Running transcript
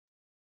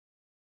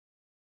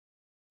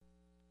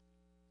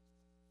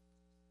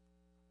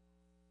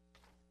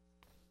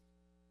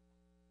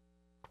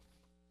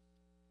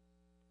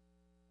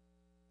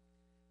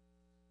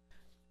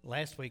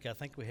last week I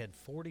think we had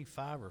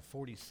 45 or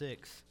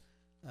 46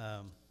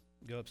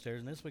 go upstairs,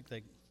 and this week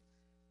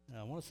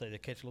I want to say they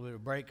catch a little bit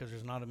of a break because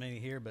there's not as many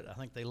here, but I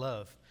think they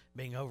love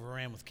being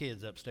overran with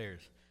kids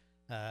upstairs.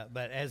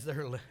 But as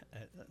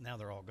now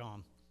they're all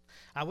gone.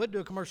 I would do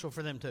a commercial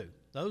for them too.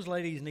 Those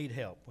ladies need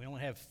help. We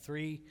only have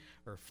 3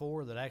 or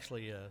 4 that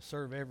actually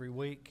serve every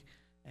week,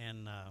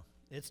 and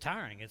it's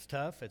tiring. It's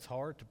tough. It's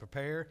hard to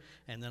prepare,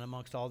 and then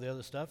amongst all the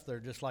other stuff, they're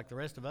just like the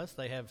rest of us.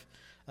 They have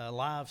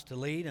lives to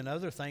lead and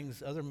other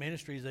things, other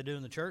ministries they do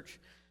in the church.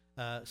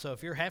 So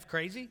if you're half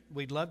crazy,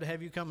 we'd love to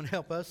have you come and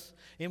help us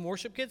in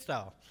worship kid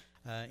style.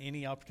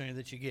 Any opportunity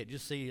that you get,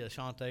 just see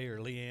Ashante or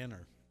Leanne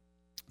or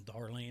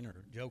Darlene or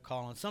Joe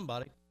Collins,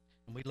 somebody,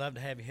 and we'd love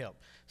to have you help.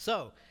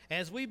 So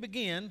as we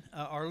begin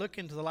our look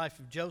into the life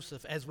of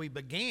Joseph, as we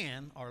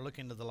began our look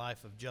into the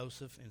life of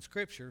Joseph in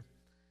Scripture,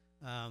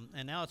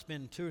 and now it's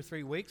been 2 or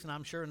 3 weeks, and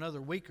I'm sure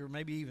another week or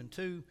maybe even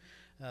 2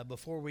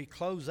 before we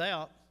close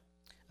out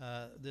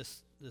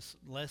this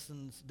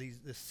lessons,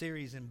 this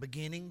series in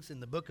beginnings in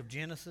the book of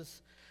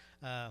Genesis.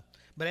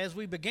 But as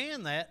we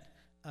began that,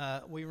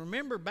 we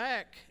remember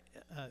back,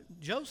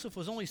 Joseph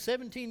was only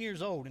 17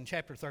 years old in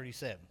chapter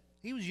 37.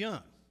 He was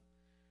young,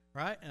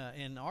 right?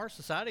 In our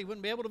society, he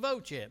wouldn't be able to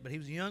vote yet, but he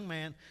was a young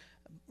man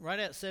right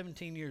at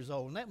 17 years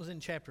old, and that was in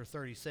chapter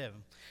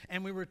 37.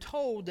 And we were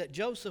told that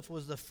Joseph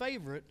was the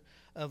favorite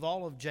of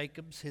all of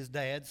Jacob's, his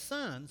dad's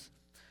sons,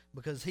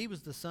 because he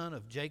was the son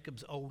of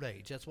Jacob's old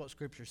age. That's what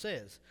Scripture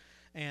says.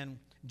 And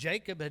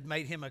Jacob had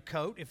made him a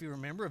coat, if you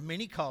remember, of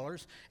many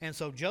colors, and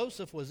so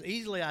Joseph was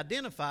easily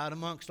identified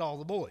amongst all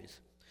the boys.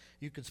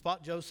 You could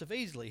spot Joseph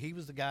easily. He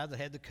was the guy that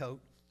had the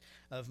coat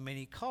of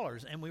many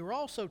colors. And we were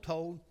also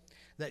told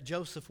that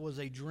Joseph was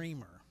a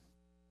dreamer.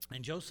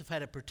 And Joseph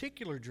had a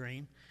particular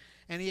dream,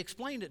 and he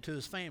explained it to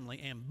his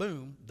family, and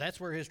boom, that's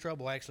where his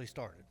trouble actually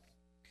started.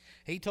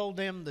 He told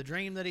them the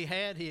dream that he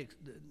had.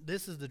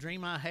 This is the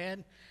dream I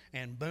had,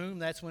 and boom,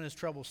 that's when his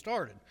trouble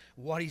started.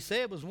 What he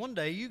said was, one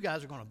day you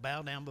guys are going to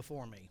bow down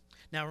before me.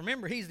 Now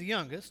remember, he's the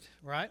youngest,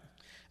 right,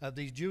 of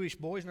these Jewish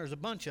boys, and there's a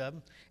bunch of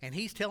them, and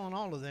he's telling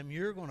all of them,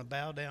 you're going to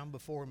bow down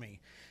before me.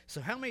 So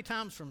how many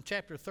times from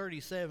chapter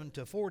 37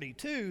 to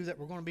 42 that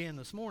we're going to be in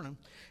this morning,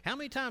 how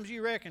many times do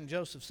you reckon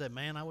Joseph said,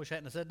 man, I wish I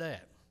hadn't said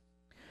that?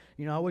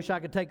 You know, I wish I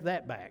could take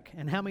that back.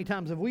 And how many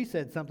times have we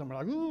said something, we're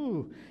like,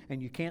 ooh,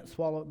 and you can't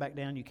swallow it back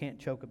down, you can't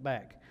choke it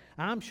back.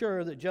 I'm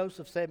sure that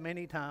Joseph said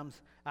many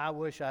times, I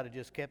wish I'd have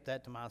just kept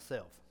that to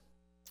myself.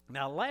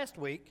 Now, last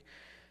week,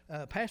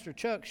 Pastor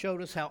Chuck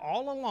showed us how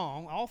all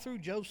along, all through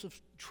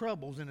Joseph's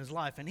troubles in his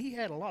life, and he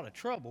had a lot of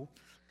trouble,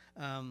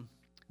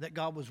 that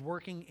God was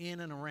working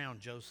in and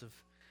around Joseph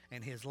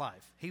and his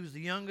life. He was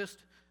the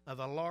youngest of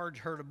a large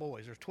herd of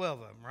boys. There's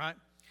 12 of them, right?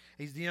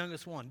 He's the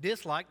youngest one.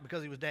 Disliked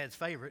because he was dad's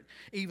favorite.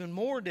 Even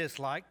more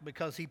disliked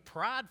because he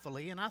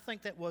pridefully, and I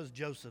think that was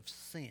Joseph's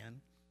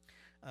sin,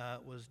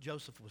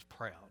 Joseph was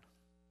proud.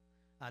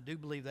 I do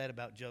believe that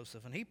about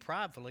Joseph. And he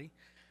pridefully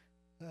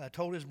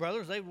told his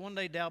brothers they would one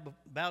day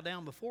bow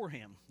down before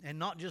him. And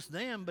not just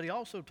them, but he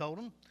also told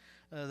them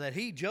that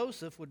he,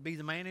 Joseph, would be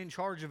the man in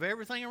charge of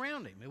everything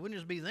around him. It wouldn't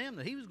just be them,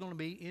 that he was going to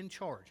be in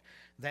charge.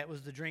 That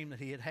was the dream that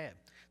he had had.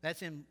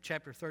 That's in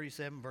chapter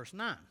 37, verse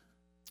 9.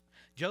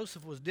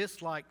 Joseph was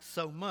disliked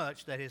so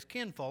much that his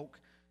kinfolk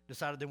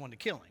decided they wanted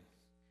to kill him.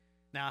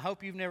 Now, I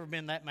hope you've never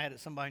been that mad at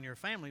somebody in your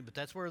family, but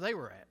that's where they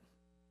were at.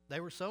 They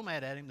were so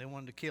mad at him, they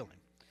wanted to kill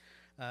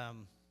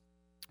him.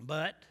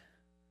 But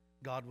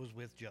God was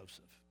with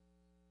Joseph.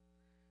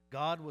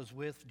 God was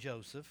with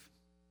Joseph,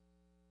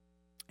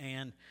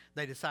 and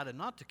they decided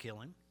not to kill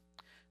him.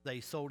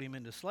 They sold him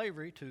into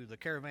slavery to the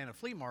caravan of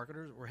flea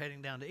marketers that were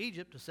heading down to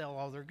Egypt to sell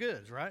all their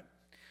goods, right?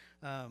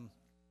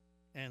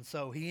 And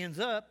so he ends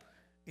up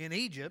in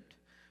Egypt,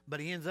 but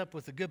he ends up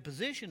with a good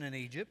position in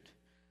Egypt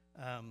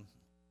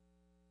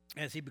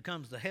as he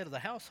becomes the head of the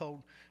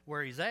household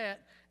where he's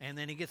at, and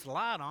then he gets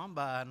lied on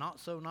by a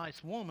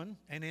not-so-nice woman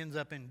and ends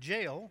up in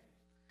jail.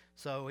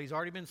 So he's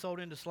already been sold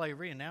into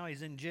slavery, and now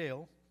he's in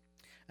jail.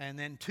 And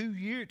then 2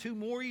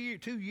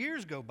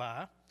 years go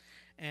by,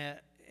 and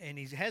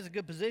he has a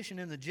good position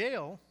in the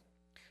jail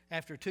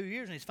after 2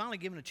 years, and he's finally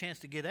given a chance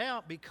to get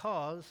out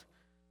because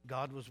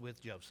God was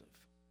with Joseph.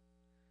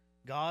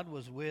 God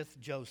was with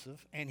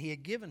Joseph, and he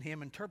had given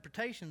him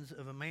interpretations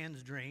of a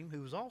man's dream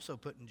who was also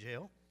put in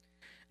jail.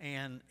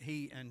 And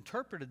he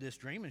interpreted this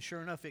dream, and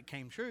sure enough, it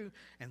came true.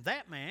 And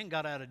that man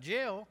got out of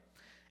jail,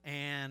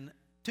 and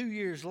 2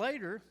 years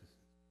later,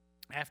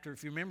 after,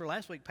 if you remember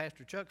last week,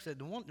 Pastor Chuck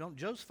said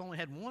Joseph only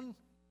had one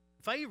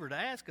favor to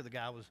ask of the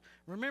guy was,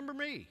 remember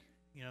me.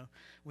 You know,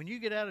 when you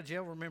get out of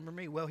jail, remember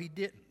me. Well, he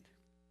didn't.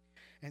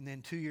 And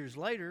then 2 years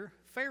later,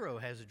 Pharaoh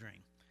has a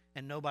dream,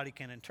 and nobody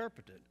can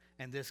interpret it.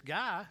 And this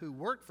guy who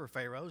worked for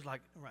Pharaoh is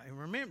like,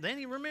 then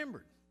he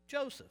remembered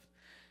Joseph.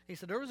 He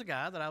said, there was a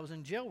guy that I was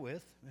in jail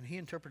with, and he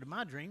interpreted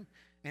my dream,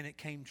 and it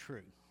came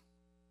true.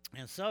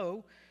 And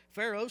so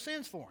Pharaoh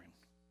sends for him.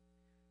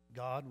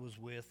 God was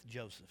with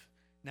Joseph.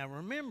 Now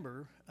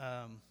remember,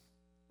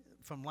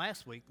 from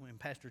last week in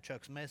Pastor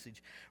Chuck's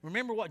message.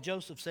 Remember what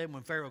Joseph said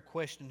when Pharaoh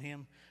questioned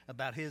him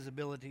about his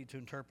ability to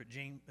interpret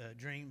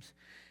dreams?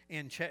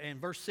 In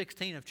verse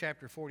 16 of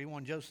chapter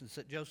 41,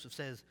 Joseph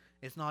says,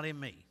 it's not in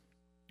me,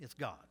 it's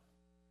God.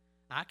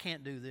 I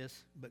can't do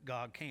this, but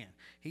God can.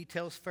 He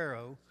tells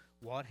Pharaoh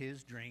what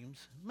his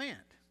dreams meant.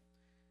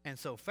 And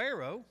so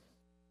Pharaoh,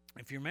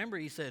 if you remember,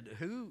 he said,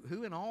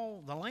 who in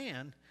all the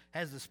land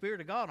has the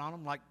Spirit of God on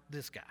him like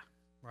this guy,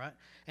 right?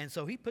 And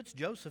so he puts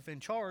Joseph in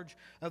charge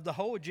of the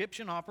whole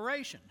Egyptian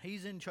operation.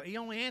 He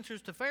only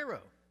answers to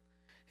Pharaoh.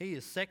 He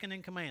is second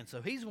in command.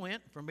 So he's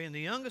went from being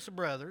the youngest of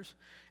brothers,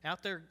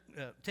 out there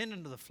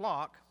tending to the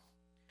flock,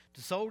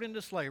 to sold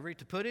into slavery,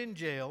 to put in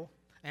jail,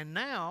 and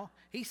now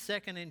he's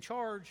second in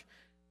charge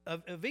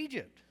of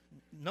Egypt.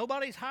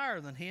 Nobody's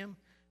higher than him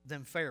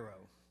than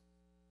Pharaoh.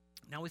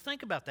 Now we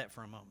think about that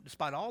for a moment.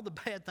 Despite all the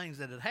bad things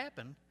that had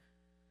happened,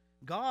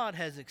 God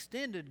has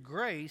extended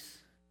grace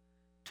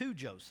to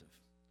Joseph.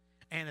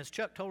 And as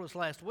Chuck told us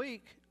last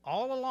week,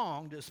 all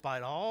along,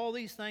 despite all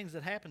these things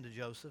that happened to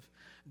Joseph,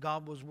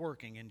 God was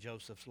working in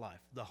Joseph's life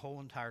the whole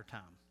entire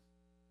time.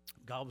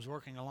 God was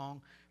working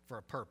along for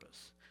a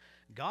purpose.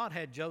 God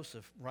had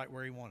Joseph right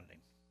where he wanted him.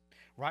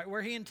 Right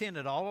where he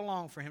intended all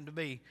along for him to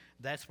be,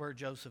 that's where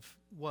Joseph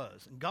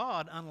was. And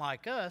God,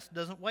 unlike us,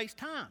 doesn't waste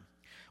time.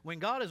 When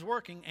God is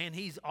working, and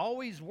he's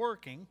always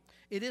working,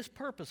 it is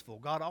purposeful.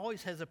 God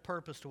always has a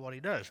purpose to what he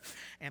does.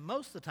 And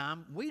most of the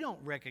time, we don't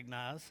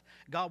recognize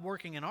God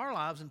working in our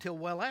lives until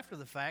well after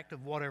the fact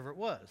of whatever it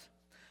was.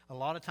 A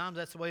lot of times,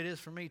 that's the way it is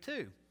for me,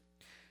 too.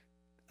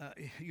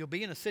 You'll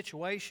be in a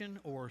situation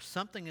or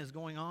something is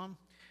going on,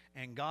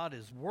 and God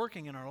is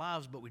working in our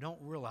lives, but we don't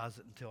realize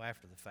it until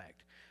after the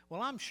fact.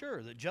 Well, I'm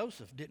sure that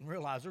Joseph didn't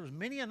realize there was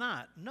many a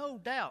night, no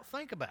doubt,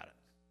 think about it.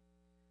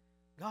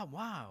 God,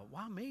 why?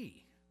 Why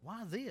me?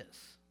 Why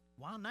this?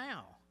 Why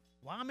now?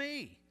 Why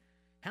me?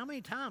 How many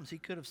times he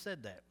could have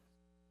said that?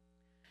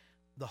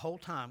 The whole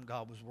time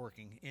God was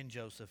working in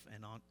Joseph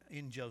and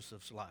in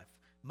Joseph's life.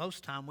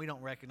 Most time we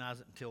don't recognize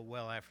it until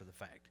well after the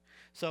fact.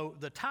 So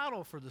the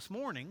title for this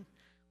morning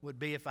would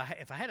be, if I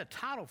had a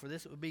title for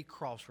this, it would be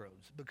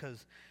Crossroads,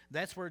 because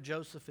that's where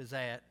Joseph is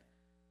at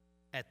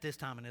this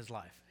time in his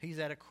life. He's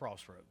at a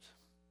crossroads.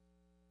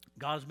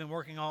 God's been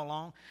working all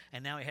along,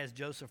 and now he has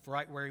Joseph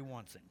right where he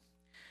wants him.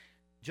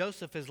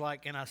 Joseph is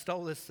like, and I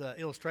stole this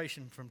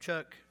illustration from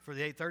Chuck for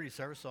the 8:30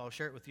 service, so I'll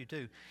share it with you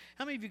too.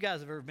 How many of you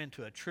guys have ever been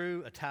to a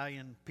true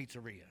Italian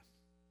pizzeria?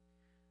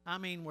 I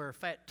mean, where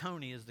Fat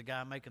Tony is the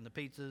guy making the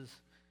pizzas,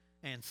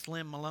 and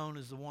Slim Malone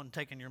is the one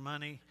taking your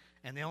money,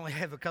 and they only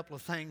have a couple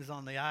of things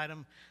on the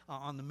item,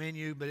 on the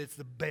menu, but it's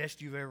the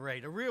best you've ever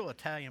ate. A real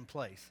Italian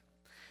place.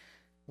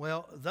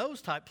 Well,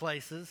 those type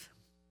places,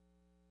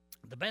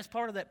 the best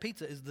part of that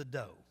pizza is the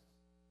dough.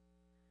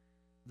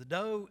 The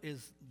dough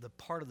is the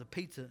part of the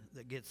pizza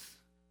that gets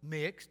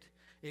mixed,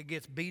 it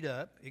gets beat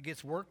up, it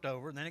gets worked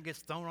over, and then it gets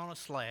thrown on a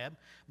slab,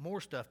 more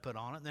stuff put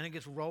on it, and then it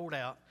gets rolled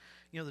out.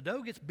 You know, the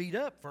dough gets beat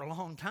up for a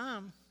long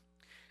time,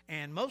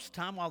 and most of the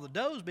time while the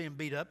dough's being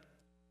beat up,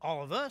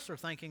 all of us are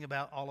thinking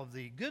about all of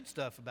the good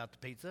stuff about the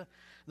pizza,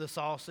 the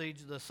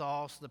sausage, the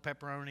sauce, the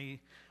pepperoni,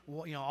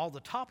 you know, all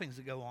the toppings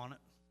that go on it.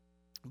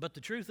 But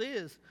the truth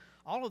is,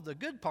 all of the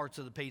good parts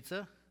of the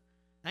pizza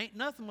ain't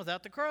nothing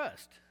without the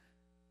crust.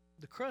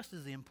 The crust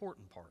is the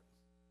important part.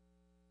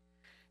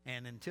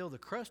 And until the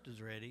crust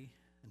is ready,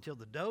 until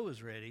the dough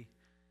is ready,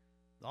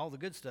 all the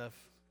good stuff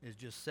is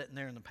just sitting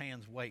there in the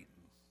pans waiting.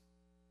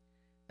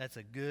 That's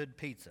a good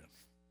pizza.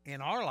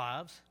 In our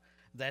lives,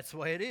 that's the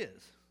way it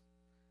is.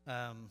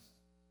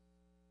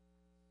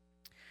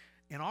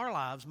 In our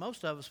lives,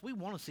 most of us, we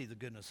want to see the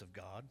goodness of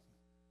God.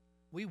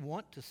 We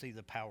want to see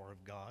the power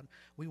of God.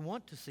 We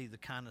want to see the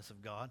kindness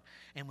of God.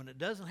 And when it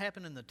doesn't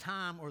happen in the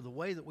time or the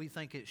way that we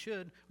think it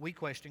should, we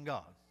question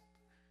God.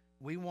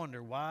 We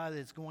wonder why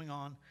it's going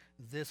on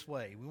this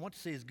way. We want to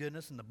see his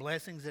goodness and the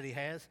blessings that he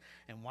has,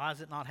 and why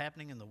is it not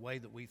happening in the way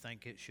that we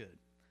think it should?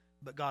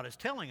 But God is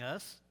telling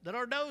us that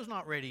our dough's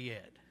not ready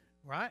yet,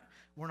 right?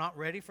 We're not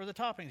ready for the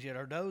toppings yet.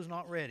 Our dough's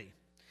not ready.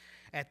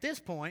 At this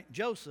point,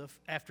 Joseph,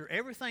 after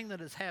everything that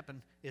has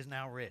happened, is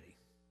now ready.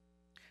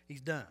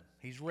 He's done.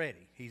 He's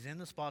ready. He's in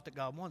the spot that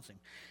God wants him.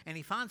 And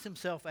he finds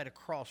himself at a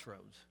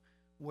crossroads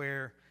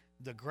where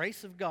the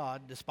grace of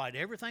God, despite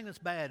everything that's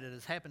bad that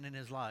has happened in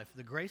his life,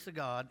 the grace of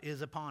God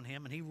is upon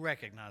him, and he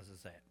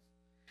recognizes that.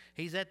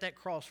 He's at that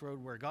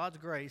crossroad where God's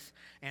grace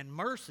and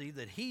mercy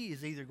that he's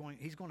going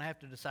to have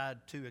to decide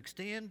to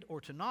extend or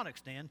to not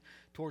extend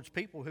towards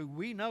people who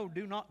we know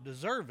do not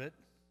deserve it.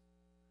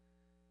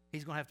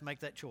 He's going to have to make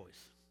that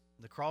choice.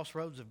 The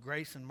crossroads of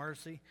grace and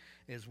mercy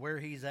is where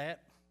he's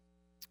at,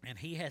 and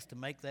he has to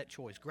make that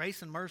choice.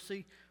 Grace and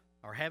mercy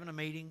are having a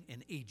meeting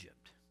in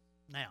Egypt.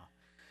 Now,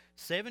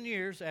 7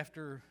 years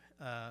after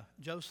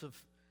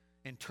Joseph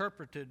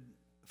interpreted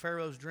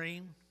Pharaoh's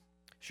dream,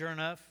 sure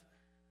enough,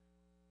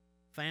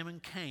 famine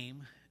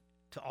came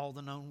to all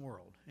the known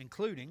world,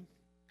 including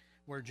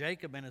where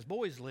Jacob and his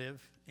boys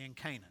live in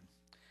Canaan.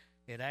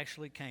 It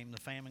actually came,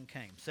 the famine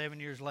came 7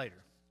 years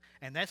later.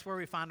 And that's where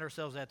we find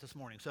ourselves at this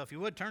morning. So if you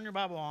would, turn your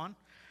Bible on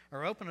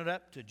or open it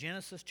up to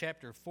Genesis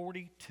chapter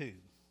 42.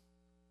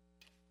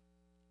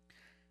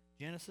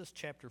 Genesis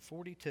chapter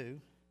 42.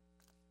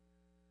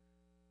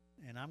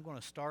 And I'm going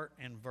to start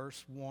in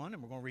verse 1,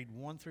 and we're going to read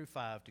 1 through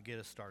 5 to get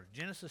us started.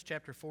 Genesis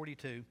chapter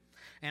 42,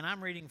 and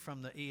I'm reading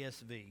from the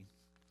ESV.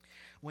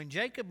 When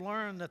Jacob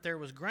learned that there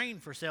was grain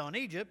for sale in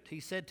Egypt, he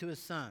said to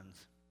his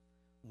sons,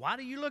 "Why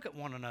do you look at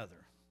one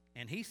another?"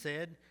 And he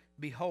said,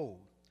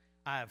 "Behold,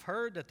 I have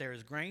heard that there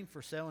is grain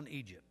for sale in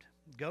Egypt.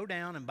 Go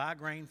down and buy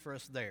grain for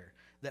us there,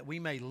 that we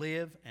may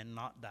live and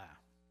not die."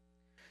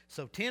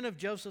 So 10 of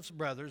Joseph's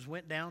brothers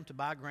went down to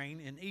buy grain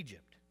in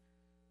Egypt.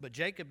 But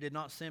Jacob did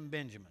not send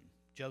Benjamin,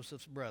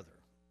 Joseph's brother,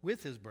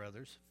 with his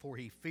brothers, for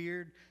he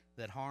feared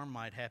that harm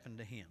might happen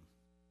to him.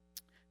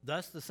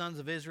 Thus the sons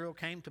of Israel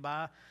came to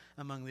buy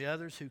among the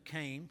others who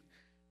came,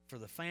 for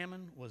the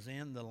famine was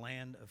in the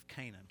land of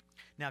Canaan.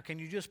 Now, can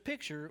you just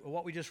picture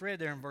what we just read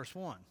there in verse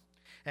 1?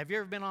 Have you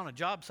ever been on a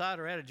job site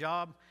or at a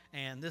job,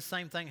 and this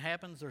same thing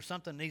happens, or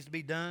something needs to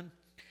be done,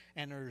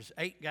 and there's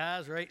 8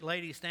 guys or 8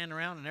 ladies standing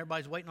around, and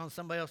everybody's waiting on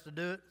somebody else to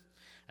do it?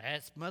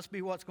 That must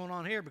be what's going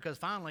on here, because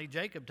finally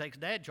Jacob takes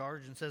dad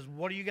charge and says,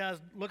 "What are you guys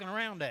looking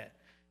around at?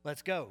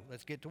 Let's go.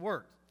 Let's get to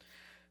work."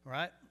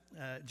 Right?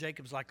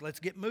 Jacob's like,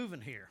 "Let's get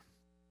moving here."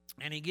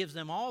 And he gives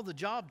them all the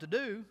job to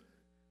do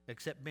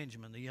except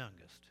Benjamin, the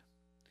youngest.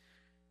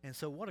 And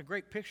so what a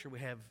great picture we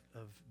have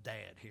of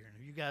dad here.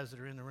 And you guys that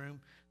are in the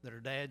room that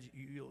are dads,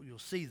 you'll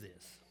see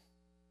this.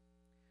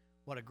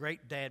 What a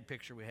great dad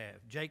picture we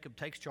have. Jacob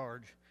takes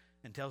charge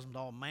and tells them to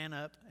all man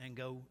up and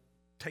go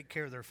take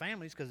care of their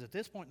families, because at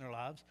this point in their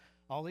lives,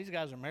 all these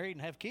guys are married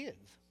and have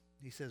kids.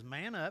 He says,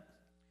 man up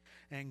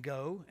and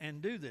go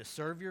and do this.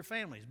 Serve your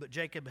families. But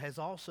Jacob has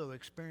also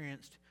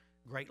experienced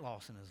great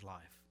loss in his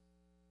life.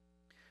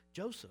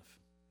 Joseph,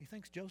 he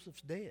thinks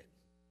Joseph's dead.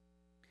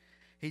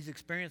 He's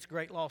experienced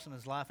great loss in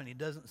his life, and he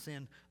doesn't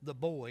send the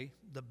boy,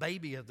 the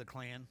baby of the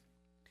clan,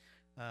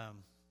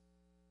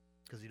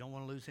 because he don't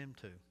want to lose him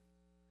too.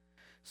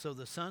 So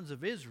the sons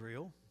of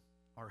Israel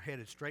are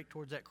headed straight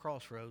towards that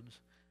crossroads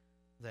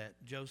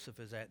that Joseph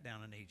is at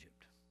down in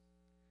Egypt.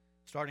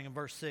 Starting in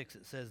verse 6,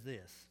 it says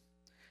this: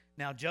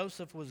 "Now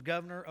Joseph was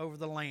governor over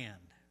the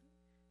land.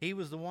 He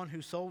was the one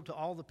who sold to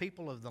all the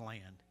people of the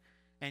land.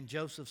 And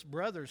Joseph's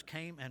brothers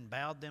came and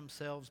bowed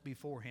themselves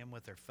before him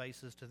with their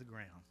faces to the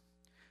ground.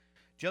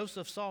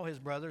 Joseph saw his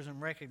brothers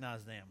and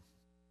recognized them,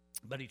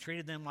 but he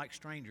treated them like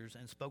strangers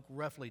and spoke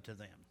roughly to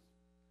them.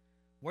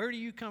 'Where do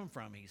you come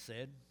from?' he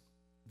said.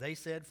 They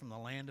said, 'From the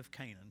land of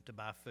Canaan, to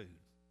buy food.'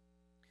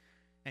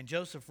 And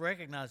Joseph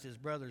recognized his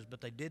brothers, but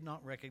they did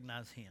not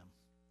recognize him.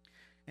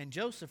 And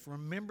Joseph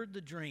remembered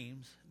the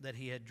dreams that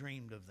he had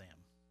dreamed of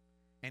them.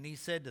 And he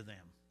said to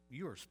them,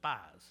 'You are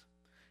spies,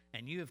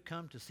 and you have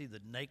come to see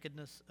the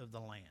nakedness of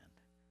the land.'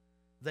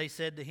 They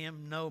said to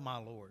him, 'No, my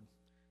lord,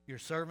 your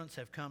servants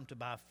have come to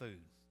buy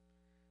food.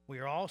 We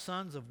are all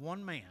sons of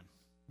one man.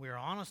 We are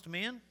honest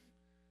men.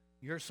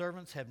 Your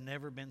servants have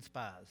never been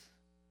spies.'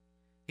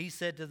 He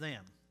said to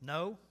them,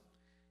 'No,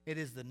 it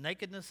is the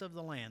nakedness of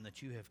the land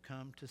that you have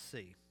come to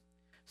see.'"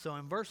 So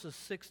in verses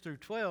 6 through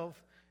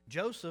 12,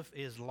 Joseph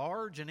is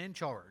large and in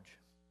charge.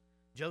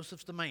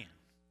 Joseph's the man.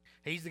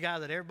 He's the guy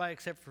that everybody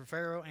except for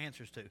Pharaoh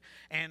answers to.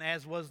 And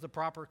as was the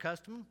proper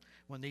custom,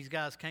 when these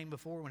guys came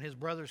before, when his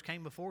brothers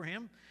came before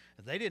him,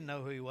 they didn't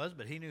know who he was,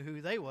 but he knew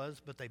who they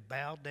was, but they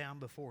bowed down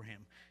before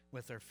him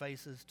with their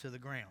faces to the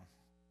ground.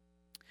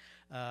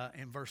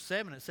 In verse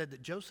 7, it said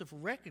that Joseph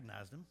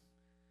recognized them,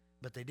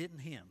 but they didn't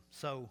him.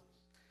 So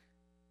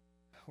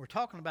we're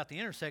talking about the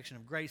intersection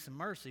of grace and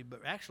mercy,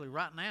 but actually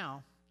right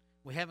now,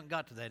 we haven't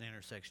got to that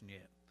intersection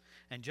yet.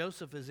 And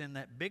Joseph is in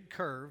that big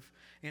curve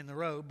in the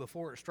road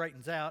before it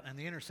straightens out and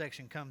the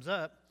intersection comes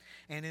up.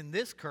 And in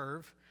this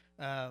curve,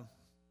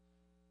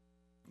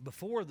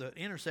 before the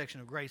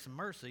intersection of grace and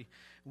mercy,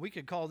 we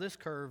could call this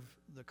curve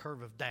the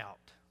curve of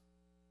doubt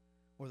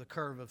or the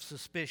curve of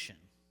suspicion,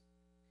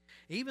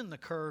 even the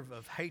curve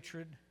of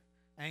hatred,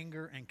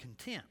 anger, and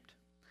contempt.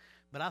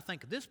 But I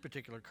think this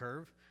particular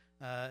curve,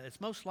 it's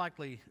most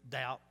likely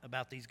doubt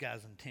about these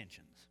guys'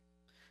 intentions.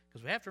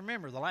 Because we have to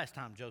remember the last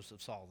time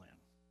Joseph saw them.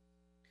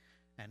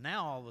 And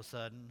now all of a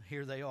sudden,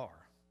 here they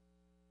are.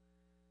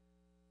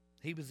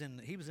 He was in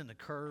the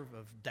curve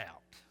of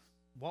doubt.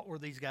 What were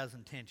these guys'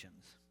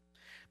 intentions?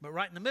 But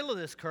right in the middle of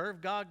this curve,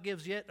 God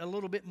gives yet a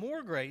little bit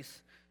more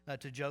grace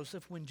to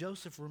Joseph when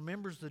Joseph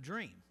remembers the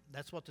dream.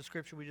 That's what the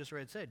scripture we just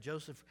read said.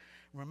 Joseph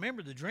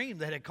remembered the dream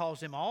that had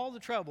caused him all the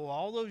trouble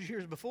all those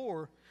years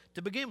before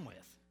to begin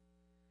with.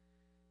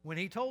 When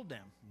he told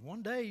them,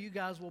 "One day you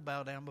guys will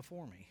bow down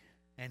before me."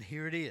 And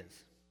here it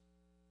is.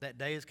 That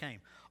day has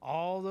came.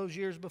 All those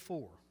years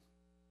before.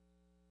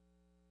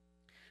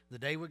 The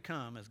day would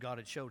come as God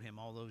had showed him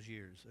all those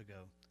years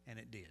ago. And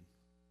it did.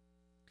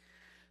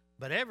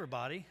 But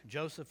everybody,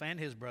 Joseph and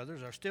his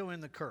brothers, are still in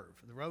the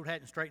curve. The road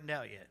hadn't straightened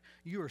out yet.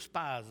 You are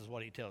spies is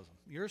what he tells them.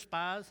 You're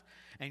spies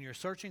and you're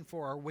searching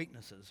for our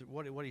weaknesses.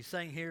 What he's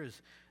saying here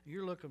is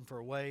you're looking for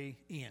a way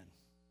in.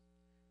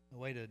 A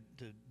way to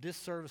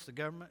disservice the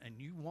government, and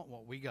you want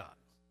what we got.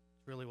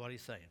 That's really what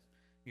he's saying.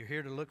 You're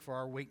here to look for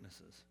our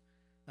weaknesses.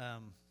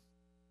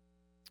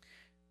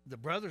 The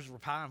brothers'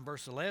 reply in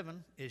verse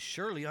 11 is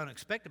surely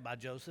unexpected by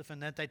Joseph in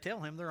that they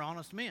tell him they're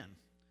honest men.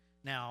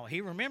 Now,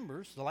 he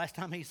remembers the last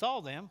time he saw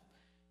them,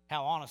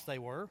 how honest they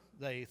were.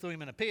 They threw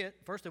him in a pit.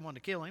 First they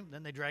wanted to kill him,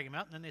 then they drag him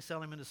out, and then they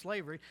sell him into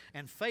slavery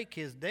and fake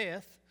his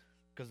death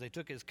because they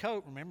took his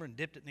coat, remember, and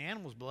dipped it in the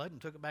animal's blood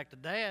and took it back to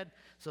Dad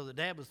so that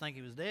Dad would think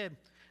he was dead.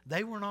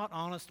 They were not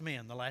honest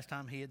men the last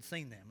time he had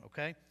seen them,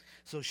 okay?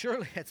 So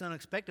surely it's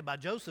unexpected by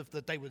Joseph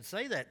that they would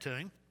say that to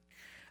him.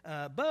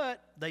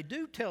 But they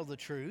do tell the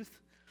truth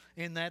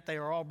in that they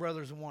are all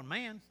brothers of one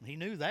man. He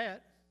knew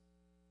that.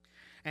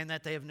 And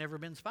that they have never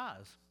been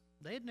spies.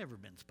 They had never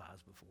been spies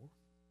before.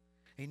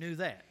 He knew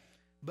that.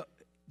 But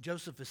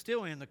Joseph is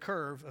still in the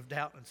curve of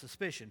doubt and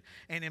suspicion.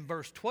 And in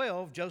verse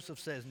 12, Joseph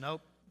says,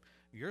 nope,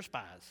 you're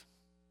spies.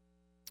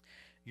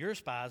 You're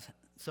spies.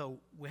 So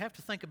we have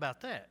to think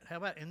about that. How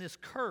about in this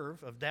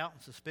curve of doubt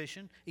and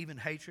suspicion, even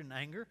hatred and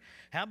anger,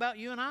 how about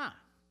you and I?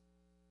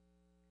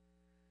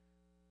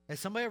 Has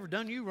somebody ever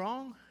done you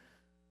wrong?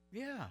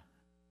 Yeah.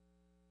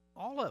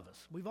 All of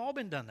us. We've all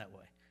been done that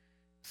way.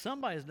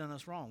 Somebody has done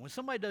us wrong. When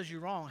somebody does you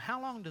wrong,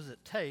 how long does it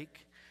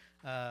take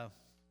for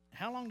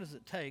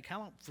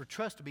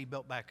trust to be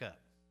built back up?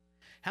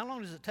 How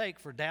long does it take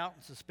for doubt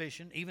and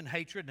suspicion, even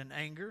hatred and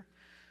anger,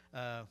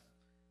 to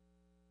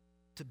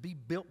be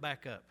built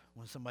back up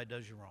when somebody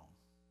does you wrong?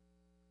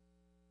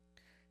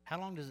 How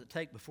long does it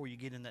take before you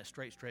get in that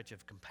straight stretch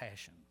of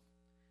compassion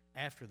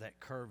after that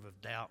curve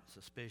of doubt,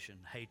 suspicion,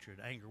 hatred,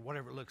 anger,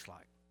 whatever it looks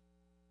like?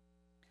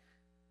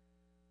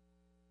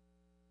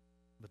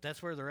 But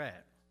that's where they're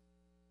at.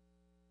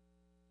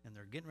 And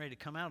they're getting ready to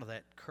come out of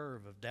that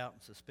curve of doubt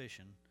and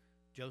suspicion,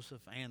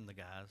 Joseph and the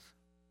guys,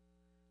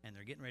 and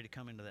they're getting ready to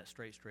come into that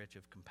straight stretch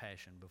of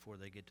compassion before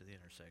they get to the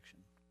intersection.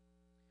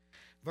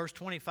 Verse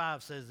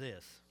 25 says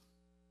this,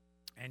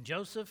 and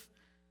Joseph,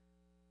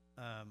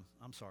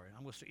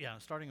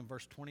 starting in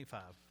verse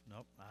 25.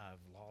 Nope,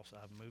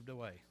 I've moved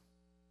away.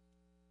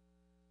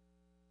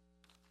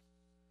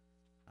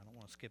 I don't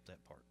want to skip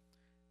that part.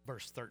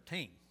 Verse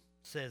 13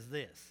 says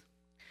this,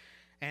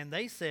 and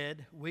they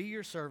said, we,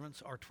 your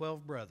servants, are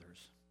 12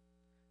 brothers,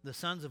 the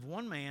sons of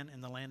one man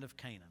in the land of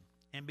Canaan.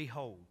 And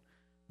behold,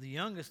 the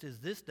youngest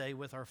is this day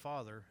with our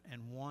father,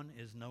 and one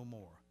is no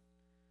more.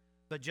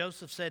 But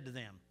Joseph said to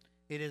them,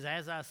 it is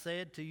as I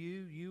said to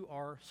you, you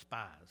are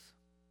spies.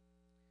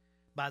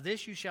 By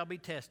this you shall be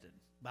tested.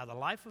 By the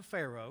life of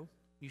Pharaoh,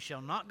 you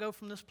shall not go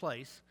from this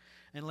place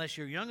unless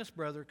your youngest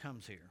brother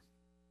comes here.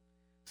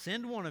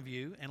 Send one of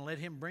you, and let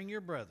him bring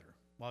your brother,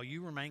 while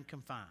you remain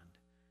confined,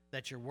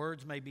 that your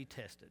words may be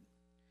tested,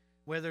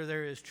 whether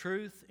there is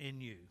truth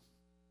in you,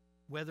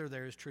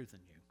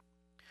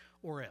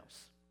 or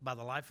else, by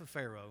the life of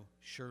Pharaoh,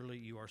 surely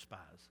you are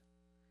spies.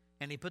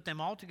 And he put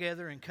them all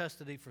together in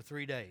custody for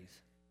 3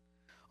 days.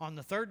 On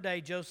the third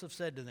day, Joseph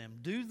said to them,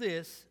 do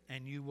this,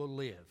 and you will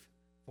live,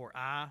 for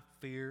I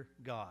fear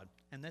God.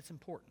 And that's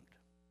important.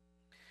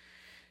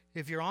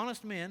 If you're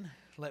honest men,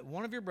 let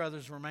one of your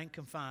brothers remain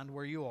confined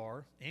where you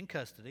are, in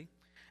custody,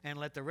 and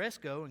let the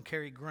rest go and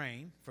carry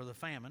grain for the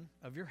famine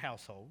of your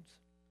households.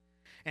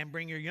 And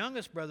bring your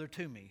youngest brother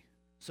to me,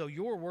 so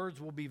your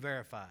words will be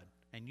verified,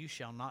 and you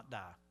shall not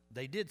die.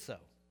 They did so,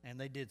 and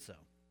they did so.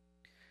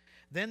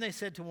 Then they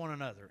said to one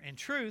another, in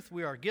truth,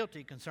 we are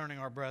guilty concerning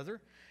our brother,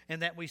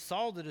 and that we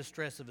saw the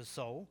distress of his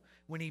soul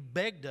when he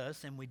begged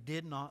us, and we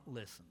did not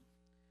listen.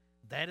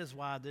 That is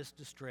why this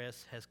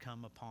distress has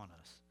come upon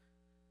us.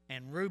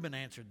 And Reuben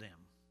answered them,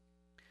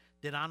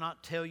 did I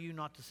not tell you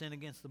not to sin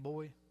against the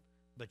boy?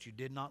 But you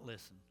did not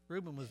listen.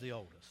 Reuben was the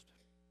oldest.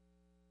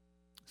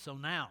 So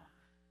now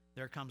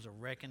there comes a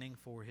reckoning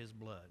for his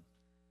blood.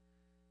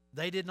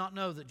 They did not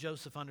know that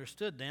Joseph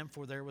understood them,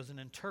 for there was an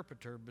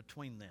interpreter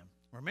between them.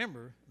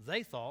 Remember,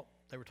 they thought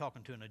they were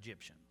talking to an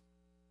Egyptian.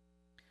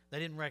 They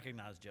didn't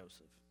recognize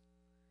Joseph.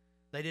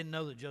 They didn't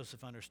know that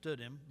Joseph understood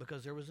him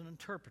because there was an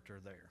interpreter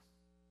there.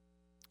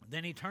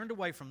 Then he turned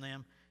away from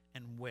them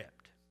and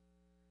wept.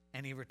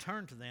 And he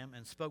returned to them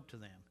and spoke to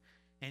them.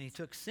 And he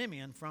took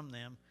Simeon from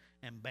them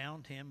and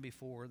bound him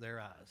before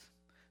their eyes.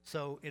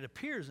 So it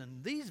appears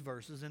in these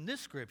verses, in this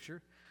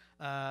scripture,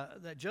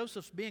 that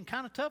Joseph's being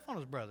kind of tough on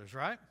his brothers,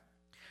 right?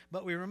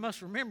 But we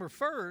must remember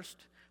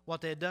first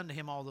what they had done to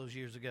him all those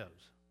years ago.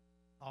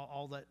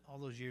 All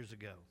those years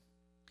ago.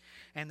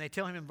 And they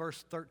tell him in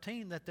verse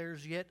 13 that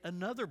there's yet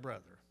another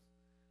brother.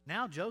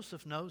 Now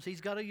Joseph knows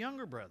he's got a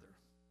younger brother.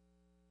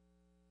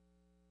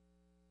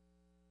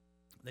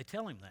 They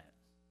tell him that.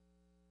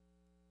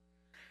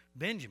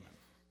 Benjamin.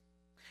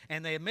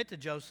 And they admit to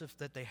Joseph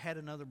that they had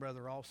another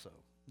brother also.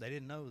 They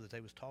didn't know that they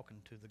was talking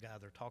to the guy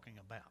they're talking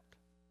about.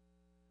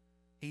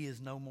 He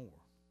is no more.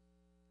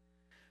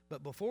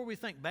 But before we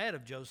think bad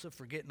of Joseph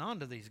for getting on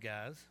to these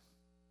guys,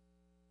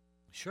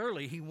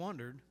 surely he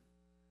wondered,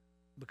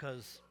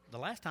 because the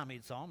last time he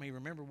saw him, he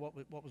remembered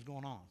what was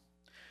going on.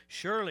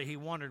 Surely he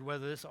wondered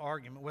whether this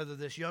argument, whether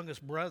this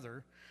youngest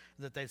brother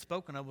that they'd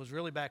spoken of was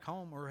really back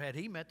home, or had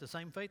he met the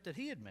same fate that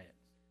he had met?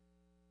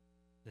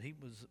 That he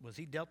was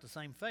he dealt the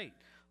same fate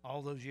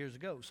all those years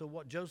ago? So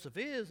what Joseph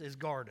is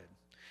guarded.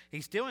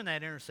 He's still in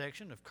that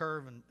intersection of the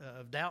curve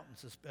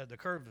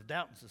of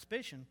doubt and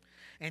suspicion,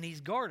 and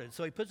he's guarded.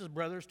 So he puts his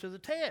brothers to the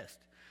test,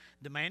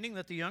 demanding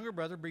that the younger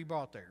brother be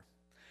brought there,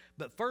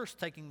 but first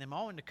taking them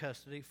all into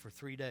custody for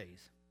 3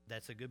 days.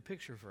 That's a good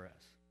picture for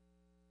us.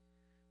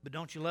 But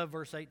don't you love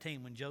verse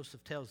 18 when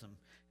Joseph tells them,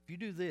 if you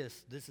do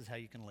this, this is how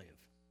you can live.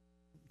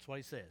 That's what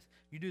he says.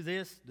 You do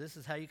this, this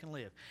is how you can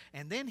live.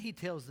 And then he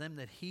tells them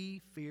that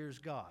he fears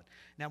God.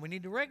 Now we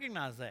need to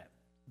recognize that.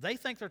 They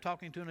think they're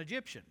talking to an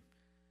Egyptian.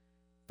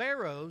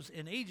 Pharaohs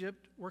in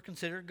Egypt were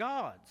considered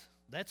gods.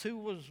 That's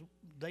who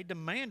they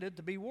demanded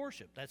to be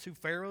worshipped. That's who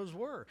pharaohs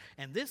were.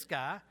 And this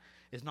guy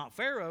is not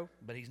Pharaoh,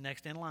 but he's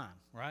next in line,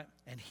 right?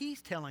 And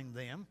he's telling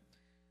them,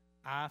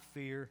 I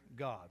fear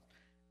God.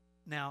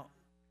 Now,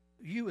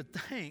 you would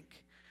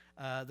think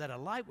that a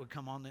light would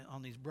come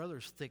on these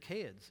brothers' thick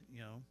heads,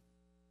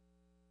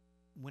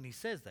 when he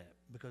says that,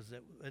 because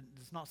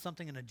it's not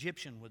something an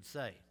Egyptian would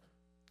say.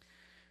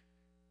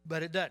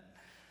 But it doesn't.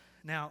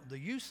 Now, the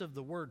use of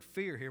the word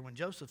fear here, when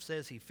Joseph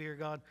says he feared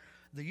God,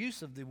 the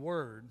use of the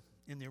word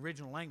in the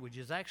original language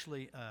is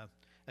actually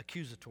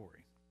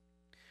accusatory.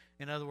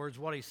 In other words,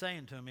 what he's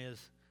saying to him is,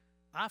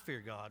 I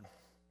fear God.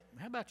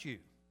 How about you?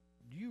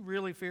 Do you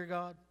really fear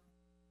God?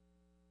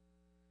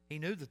 He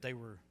knew that they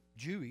were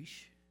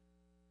Jewish.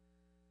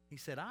 He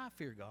said, I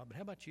fear God, but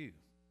how about you?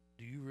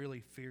 Do you really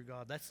fear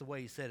God? That's the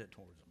way he said it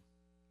towards them.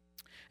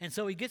 And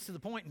so he gets to the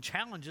point and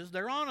challenges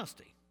their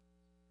honesty.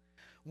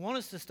 One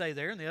is to stay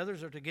there, and the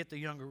others are to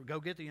go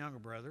get the younger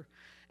brother.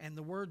 And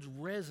the words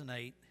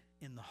resonate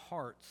in the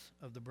hearts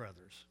of the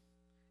brothers.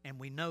 And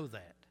we know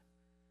that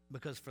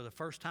because for the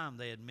first time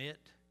they admit,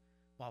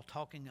 while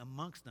talking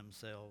amongst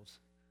themselves,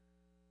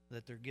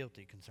 that they're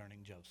guilty concerning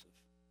Joseph.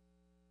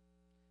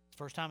 It's the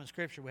first time in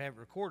Scripture we have it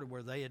recorded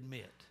where they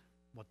admit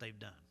what they've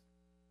done.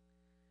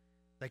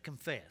 They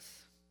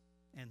confess.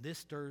 And this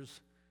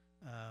stirs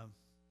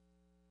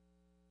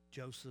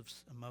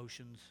Joseph's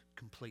emotions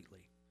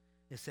completely.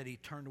 It said he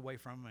turned away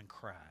from them and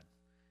cried.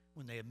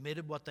 When they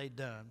admitted what they'd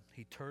done,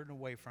 he turned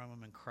away from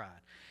them and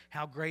cried.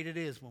 How great it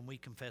is when we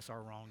confess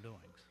our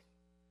wrongdoings.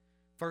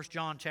 1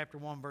 John chapter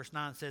 1 verse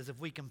 9 says, if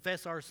we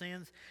confess our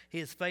sins, he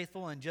is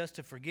faithful and just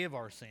to forgive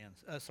our sins,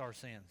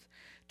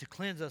 to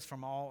cleanse us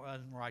from all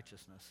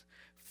unrighteousness.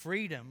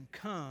 Freedom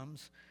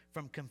comes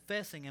from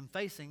confessing and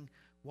facing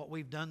what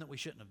we've done that we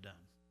shouldn't have done,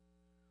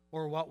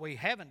 or what we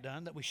haven't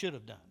done that we should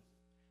have done.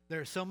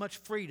 There's so much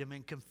freedom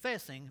in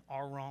confessing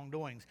our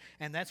wrongdoings,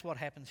 and that's what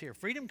happens here.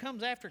 Freedom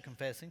comes after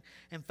confessing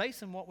and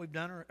facing what we've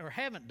done or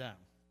haven't done.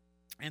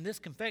 And this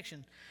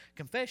confession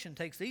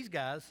takes these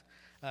guys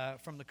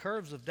from the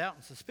curves of doubt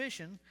and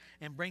suspicion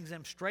and brings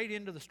them straight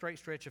into the straight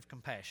stretch of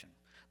compassion.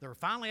 They're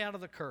finally out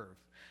of the curve,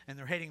 and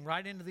they're heading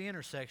right into the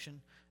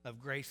intersection of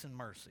grace and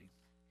mercy.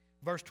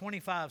 Verse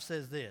 25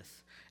 says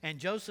this, and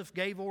Joseph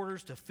gave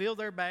orders to fill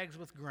their bags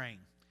with grain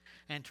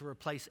and to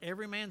replace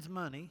every man's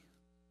money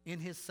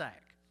in his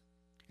sack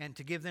and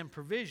to give them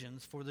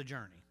provisions for the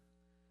journey.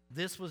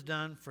 This was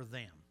done for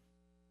them.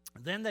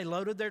 Then they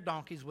loaded their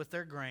donkeys with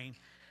their grain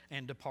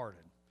and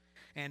departed.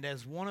 And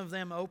as one of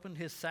them opened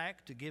his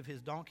sack to give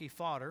his donkey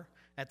fodder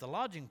at the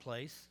lodging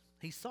place,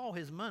 he saw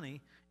his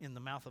money in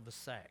the mouth of a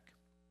sack.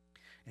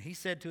 And he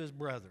said to his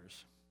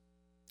brothers,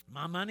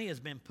 my money has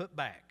been put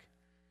back.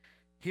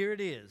 Here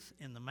it is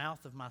in the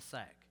mouth of my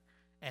sack.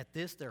 At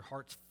this their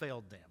hearts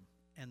failed them,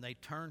 and they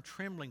turned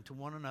trembling to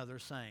one another,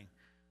 saying,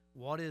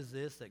 what is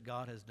this that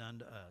God has done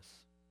to us?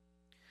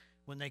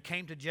 When they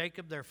came to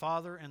Jacob their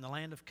father in the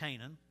land of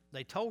Canaan,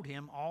 they told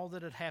him all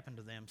that had happened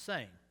to them,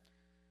 saying,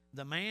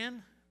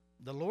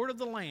 the Lord of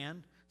the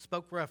land,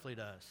 spoke roughly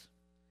to us,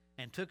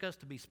 and took us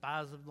to be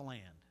spies of the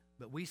land.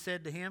 But we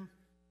said to him,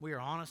 we are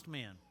honest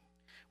men.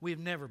 We have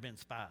never been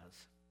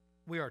spies.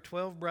 We are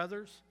 12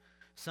 brothers,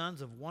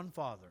 sons of one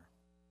father.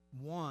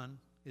 One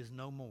is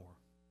no more.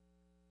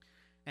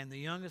 And the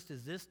youngest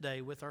is this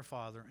day with our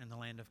father in the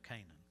land of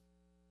Canaan.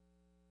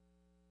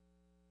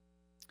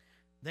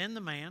 Then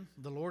the man,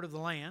 the Lord of the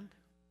land,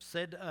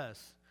 said to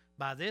us,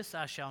 by this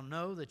I shall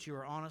know that you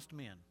are honest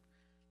men.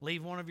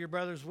 Leave one of your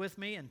brothers with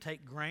me and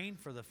take grain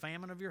for the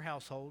famine of your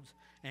households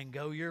and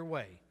go your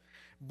way.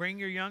 Bring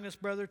your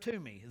youngest brother to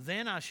me.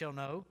 Then I shall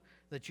know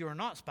that you are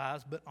not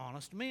spies but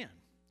honest men.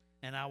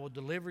 And I will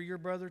deliver your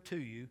brother to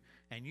you,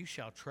 and you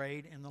shall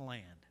trade in the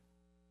land.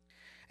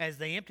 As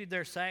they emptied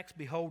their sacks,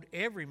 behold,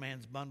 every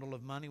man's bundle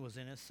of money was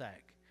in his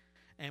sack.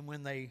 And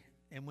when they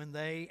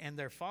and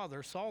their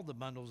father saw the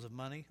bundles of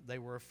money, they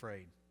were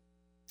afraid.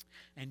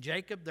 And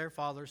Jacob their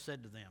father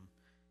said to them,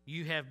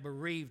 you have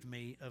bereaved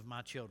me of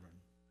my children.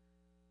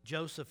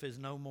 Joseph is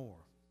no more,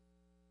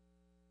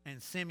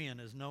 and Simeon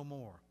is no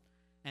more,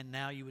 and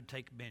now you would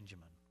take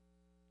Benjamin.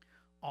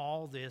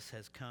 All this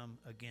has come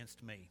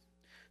against me.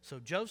 So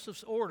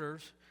Joseph's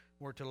orders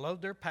were to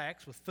load their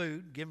packs with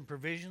food, give them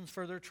provisions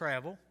for their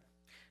travel,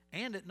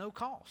 and at no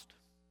cost.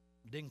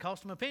 It didn't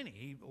cost them a penny.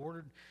 He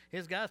ordered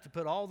his guys to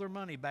put all their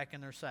money back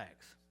in their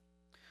sacks.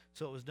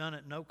 So it was done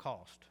at no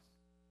cost.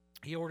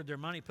 He ordered their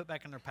money put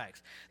back in their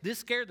packs. This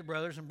scared the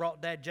brothers and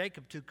brought Dad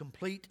Jacob to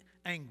complete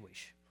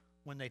anguish.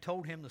 when they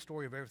told him the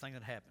story of everything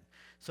that happened.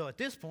 So at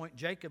this point,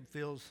 Jacob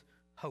feels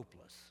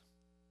hopeless.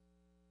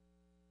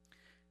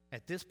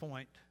 At this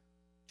point,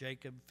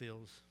 Jacob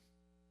feels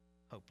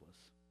hopeless.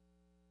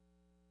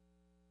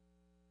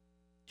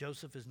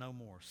 Joseph is no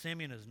more.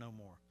 Simeon is no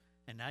more.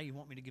 And now you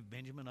want me to give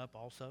Benjamin up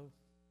also?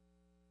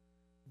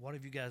 What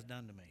have you guys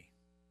done to me?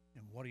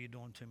 And what are you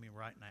doing to me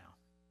right now?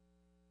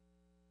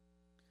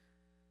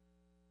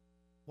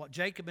 What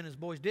Jacob and his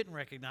boys didn't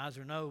recognize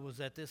or know was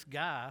that this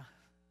guy,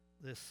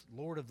 this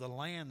Lord of the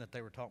land that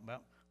they were talking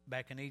about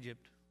back in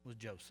Egypt, was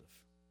Joseph.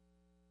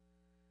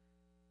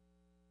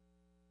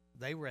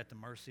 They were at the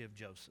mercy of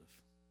Joseph.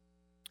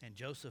 And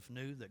Joseph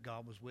knew that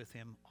God was with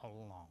him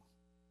all along.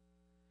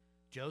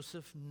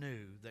 Joseph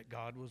knew that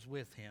God was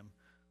with him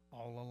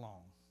all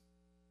along.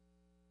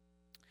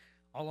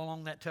 All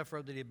along that tough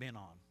road that he had been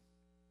on.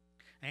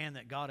 And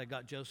that God had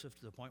got Joseph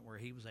to the point where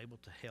he was able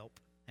to help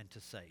and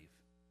to save.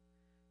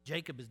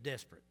 Jacob is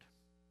desperate.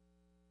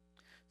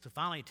 So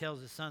finally he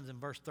tells his sons in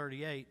verse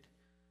 38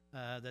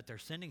 that they're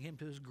sending him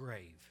to his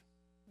grave.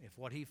 If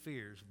what he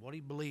fears, what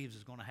he believes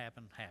is going to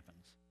happen,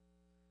 happens.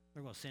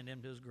 They're going to send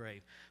him to his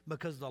grave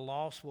because the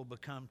loss will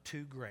become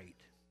too great.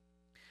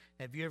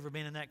 Have you ever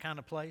been in that kind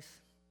of place?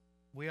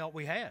 We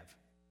have.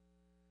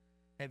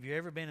 Have you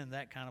ever been in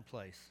that kind of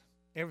place?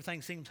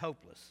 Everything seems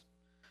hopeless,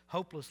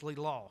 hopelessly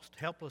lost,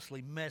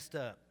 helplessly messed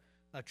up,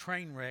 a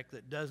train wreck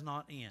that does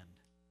not end.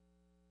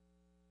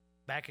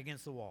 Back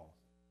against the wall.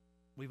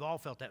 We've all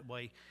felt that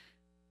way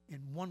in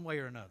one way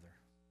or another.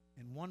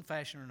 In one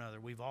fashion or another,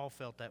 we've all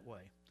felt that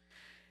way.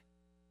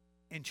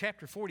 In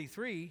chapter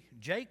 43,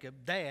 Jacob,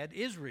 dad,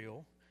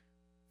 Israel,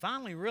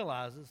 finally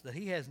realizes that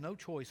he has no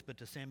choice but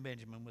to send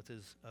Benjamin with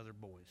his other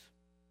boys.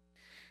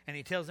 And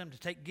he tells them to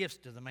take gifts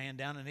to the man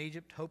down in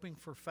Egypt, hoping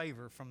for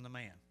favor from the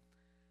man.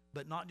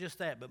 But not just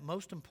that, but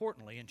most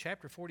importantly, in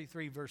chapter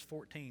 43, verse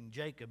 14,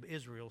 Jacob,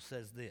 Israel,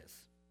 says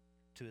this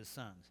to his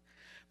sons.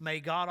 May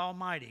God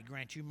Almighty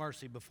grant you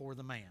mercy before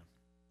the man,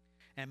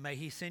 and may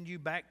he send you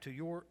back to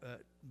your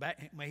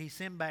may he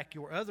send back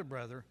your other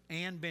brother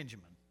and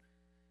Benjamin.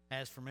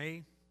 As for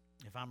me,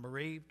 if I'm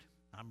bereaved,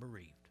 I'm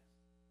bereaved.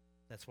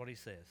 That's what he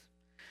says.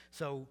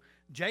 So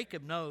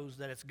Jacob knows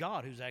that it's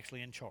God who's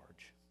actually in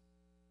charge.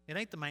 It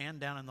ain't the man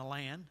down in the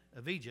land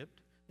of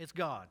Egypt. It's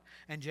God.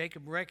 And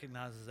Jacob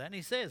recognizes that. And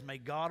he says, may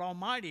God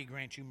Almighty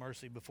grant you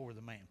mercy before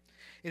the man.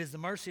 It is the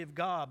mercy of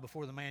God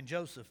before the man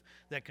Joseph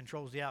that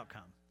controls the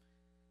outcome.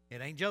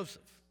 It ain't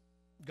Joseph.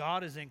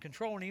 God is in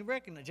control,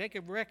 and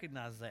Jacob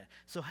recognized that.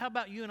 So how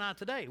about you and I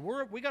today?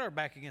 We got our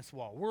back against the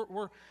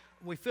wall.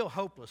 We feel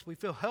hopeless. We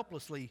feel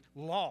helplessly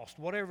lost,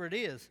 whatever it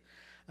is.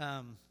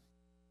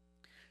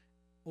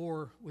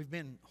 Or we've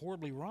been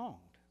horribly wronged,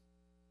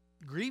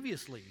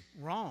 grievously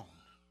wronged.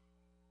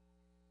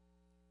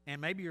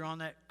 And maybe you're on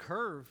that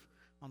curve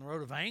on the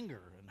road of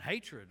anger and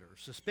hatred or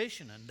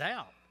suspicion and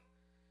doubt.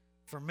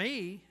 For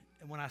me,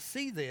 when I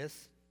see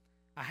this,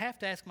 I have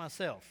to ask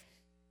myself,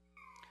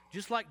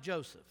 just like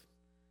Joseph,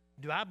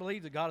 do I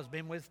believe that God has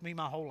been with me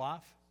my whole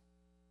life?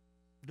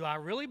 Do I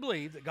really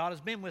believe that God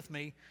has been with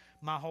me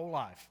my whole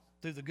life,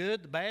 through the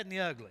good, the bad, and the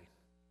ugly?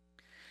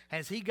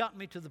 Has he got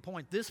me to the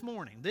point this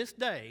morning, this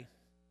day,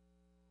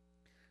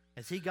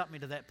 has he got me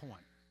to that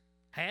point?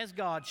 Has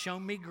God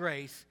shown me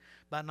grace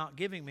by not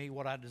giving me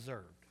what I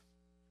deserved?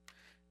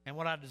 And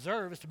what I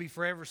deserve is to be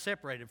forever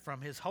separated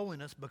from his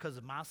holiness because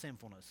of my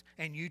sinfulness.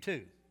 And you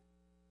too.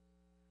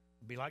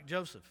 Be like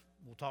Joseph.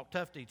 We'll talk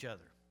tough to each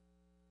other.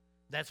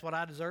 That's what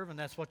I deserve, and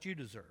that's what you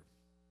deserve.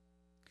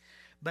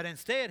 But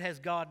instead, has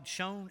God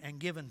shown and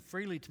given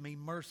freely to me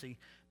mercy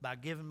by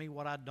giving me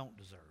what I don't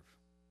deserve,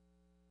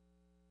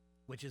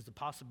 which is the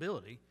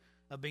possibility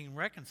of being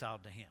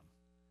reconciled to him.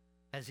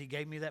 Has he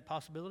gave me that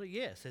possibility?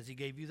 Yes. Has he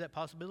gave you that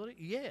possibility?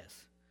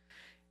 Yes.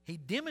 He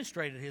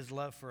demonstrated his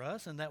love for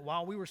us, and that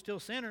while we were still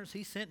sinners,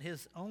 he sent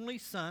his only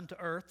son to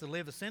earth to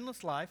live a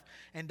sinless life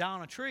and die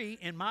on a tree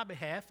in my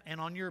behalf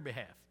and on your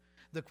behalf.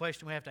 The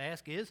question we have to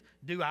ask is,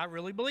 do I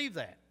really believe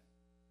that?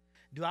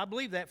 Do I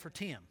believe that for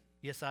Tim?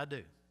 Yes, I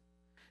do.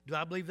 Do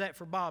I believe that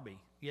for Bobby?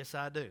 Yes,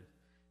 I do.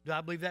 Do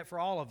I believe that for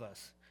all of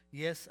us?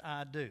 Yes,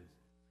 I do.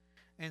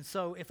 And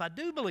so if I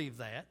do believe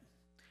that,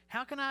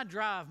 how can I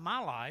drive my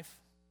life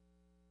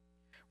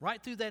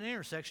right through that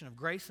intersection of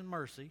grace and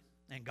mercy,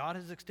 and God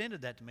has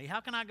extended that to me? How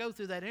can I go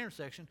through that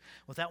intersection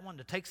without wanting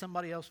to take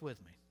somebody else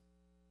with me?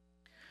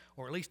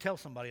 Or at least tell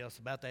somebody else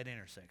about that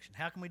intersection?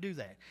 How can we do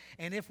that?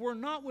 And if we're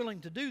not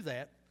willing to do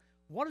that,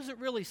 what does it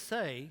really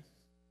say?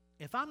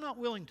 If I'm not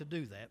willing to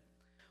do that,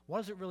 what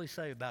does it really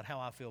say about how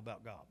I feel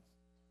about God?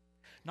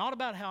 Not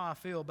about how I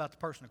feel about the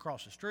person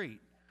across the street,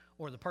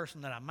 or the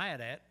person that I'm mad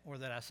at, or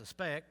that I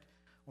suspect,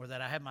 or that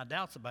I have my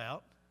doubts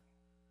about,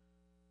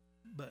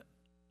 but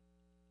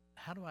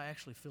how do I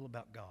actually feel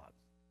about God?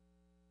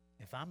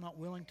 If I'm not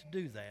willing to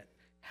do that,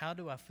 how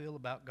do I feel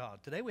about God?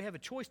 Today we have a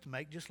choice to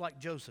make, just like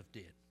Joseph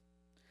did.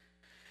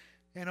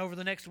 And over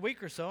the next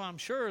week or so, I'm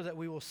sure that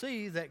we will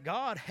see that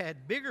God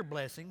had bigger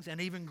blessings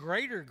and even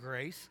greater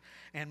grace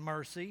and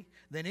mercy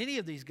than any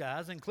of these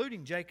guys,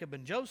 including Jacob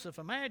and Joseph,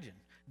 imagined.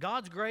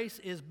 God's grace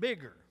is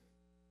bigger.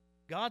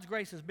 God's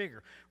grace is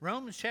bigger.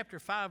 Romans chapter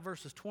 5,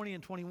 verses 20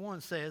 and 21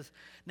 says,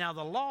 "Now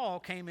the law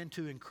came in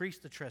to increase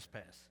the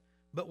trespass.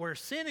 But where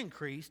sin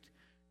increased,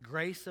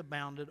 grace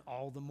abounded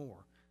all the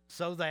more.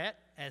 So that,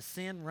 as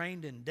sin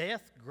reigned in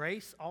death,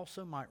 grace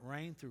also might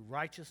reign through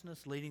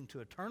righteousness, leading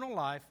to eternal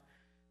life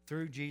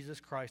through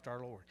Jesus Christ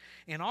our Lord."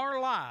 In our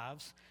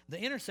lives, the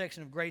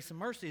intersection of grace and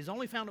mercy is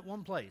only found at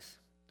one place,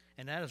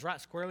 and that is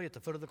right squarely at the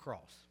foot of the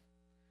cross.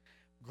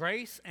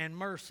 Grace and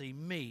mercy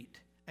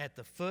meet at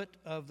the foot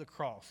of the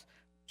cross,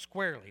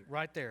 squarely,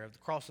 right there, at the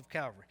cross of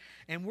Calvary.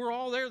 And we're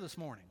all there this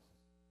morning.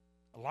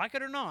 Like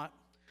it or not,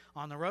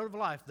 on the road of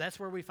life, that's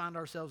where we find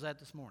ourselves at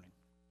this morning.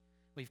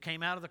 We've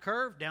came out of the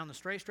curve, down the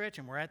straight stretch,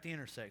 and we're at the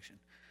intersection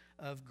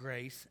of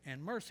grace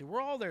and mercy. We're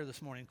all there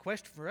this morning. The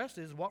question for us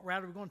is, what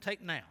route are we going to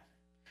take now?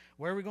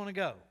 Where are we going to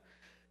go?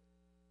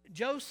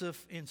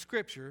 Joseph in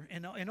Scripture,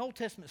 in Old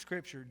Testament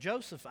Scripture,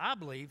 Joseph, I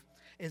believe,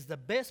 is the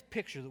best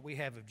picture that we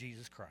have of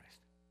Jesus Christ.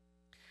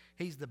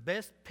 He's the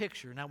best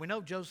picture. Now, we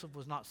know Joseph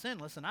was not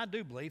sinless, and I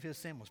do believe his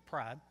sin was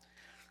pride.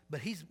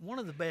 But he's one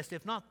of the best,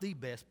 if not the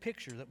best,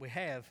 picture that we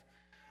have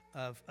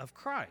of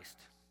Christ.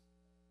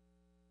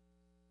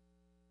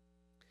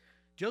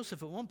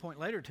 Joseph at one point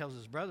later tells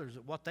his brothers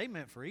that what they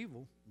meant for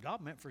evil,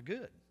 God meant for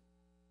good.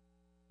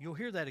 You'll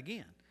hear that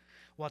again.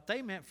 What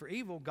they meant for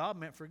evil, God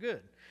meant for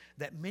good.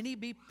 That many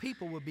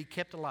people would be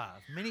kept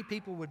alive. Many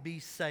people would be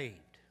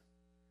saved.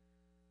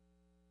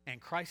 And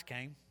Christ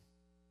came.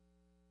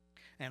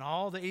 And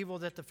all the evil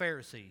that the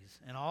Pharisees,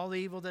 and all the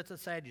evil that the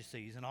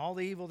Sadducees, and all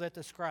the evil that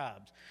the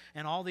scribes,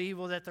 and all the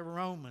evil that the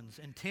Romans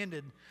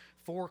intended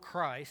for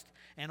Christ,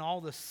 and all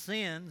the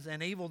sins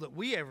and evil that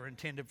we ever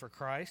intended for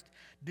Christ,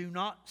 do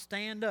not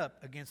stand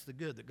up against the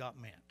good that God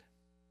meant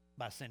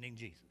by sending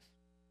Jesus.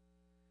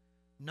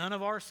 None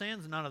of our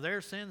sins, none of their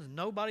sins,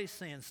 nobody's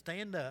sins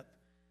stand up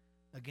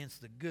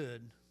against the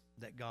good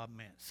that God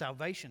meant.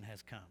 Salvation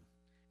has come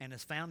and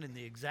is found in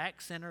the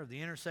exact center of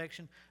the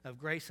intersection of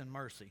grace and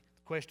mercy.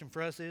 The question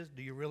for us is,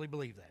 do you really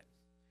believe that?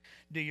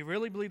 Do you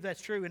really believe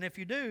that's true? And if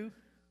you do,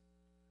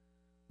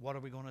 what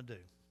are we going to do?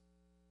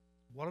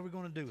 What are we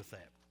going to do with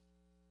that?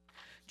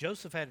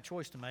 Joseph had a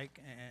choice to make,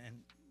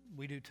 and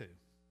we do too.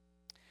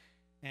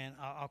 And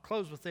I'll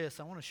close with this.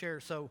 I want to share.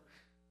 So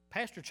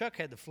Pastor Chuck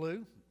had the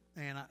flu,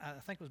 and I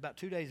think it was about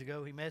 2 days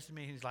ago. He messaged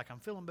me. He's like, "I'm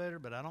feeling better,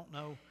 but I don't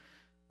know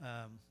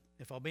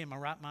if I'll be in my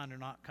right mind or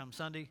not come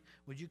Sunday.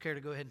 Would you care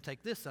to go ahead and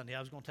take this Sunday?" I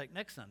was going to take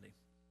next Sunday.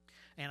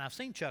 And I've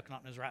seen Chuck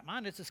not in his right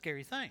mind. It's a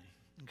scary thing,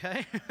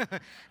 okay?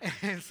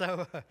 And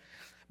so,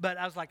 but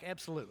I was like,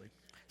 absolutely.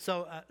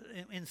 So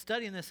in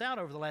studying this out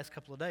over the last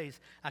couple of days,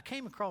 I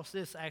came across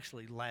this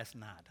actually last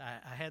night.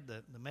 I had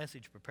the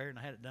message prepared and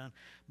I had it done,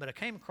 but I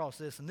came across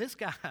this, and this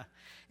guy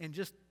in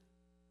just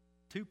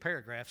 2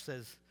 paragraphs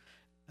says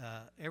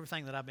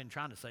everything that I've been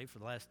trying to say for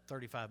the last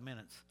 35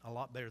 minutes a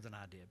lot better than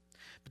I did.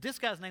 But this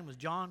guy's name was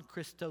John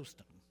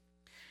Chrysostom,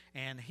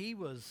 and he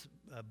was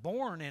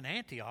born in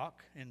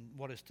Antioch in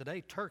what is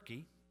today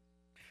Turkey,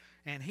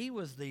 and he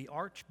was the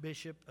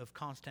Archbishop of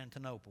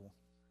Constantinople.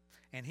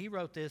 And he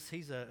wrote this.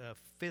 He's a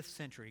 5th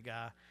century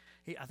guy.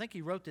 I think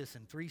he wrote this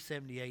in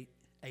 378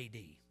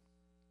 A.D.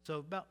 So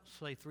about,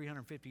 say,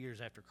 350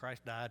 years after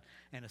Christ died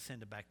and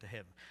ascended back to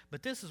heaven.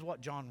 But this is what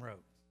John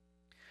wrote.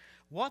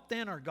 "What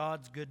then are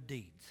God's good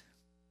deeds?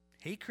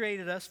 He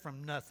created us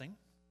from nothing.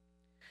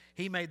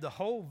 He made the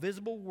whole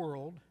visible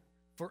world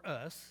for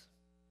us,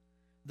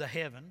 the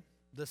heaven,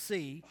 the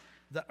sea,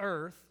 the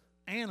earth,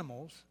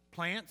 animals,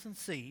 plants, and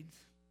seeds.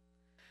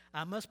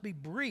 I must be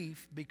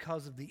brief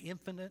because of the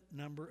infinite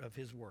number of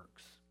his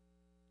works.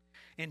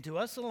 And to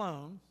us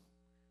alone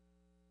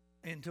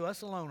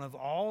of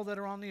all that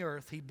are on the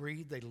earth, he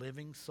breathed a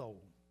living soul.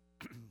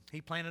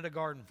 He planted a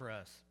garden for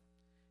us.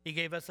 He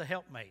gave us a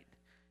helpmate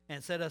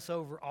and set us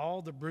over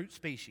all the brute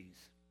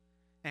species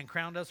and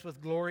crowned us with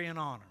glory and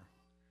honor.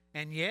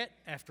 And yet,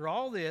 after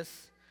all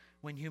this,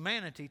 when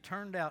humanity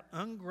turned out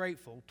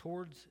ungrateful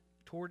toward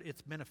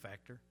its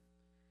benefactor,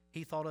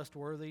 he thought us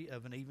worthy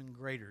of an even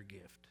greater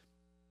gift.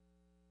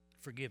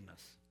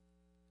 Forgiveness.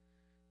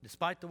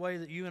 Despite the way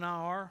that you and I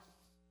are,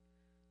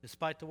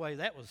 despite the way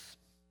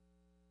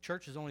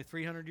church is only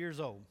 300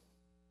 years old.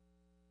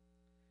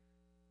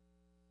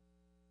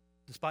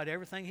 Despite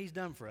everything he's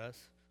done for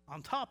us,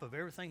 on top of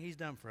everything he's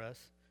done for us,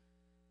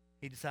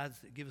 he decides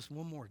to give us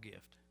one more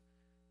gift,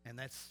 and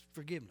that's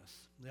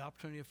forgiveness, the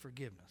opportunity of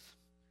forgiveness.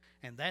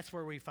 And that's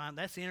where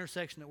that's the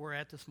intersection that we're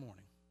at this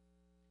morning.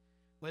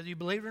 Whether you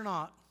believe it or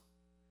not,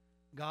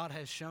 God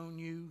has shown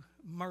you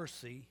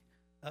mercy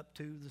up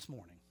to this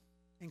morning,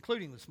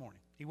 including this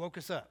morning. He woke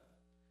us up.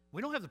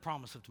 We don't have the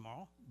promise of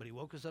tomorrow, but he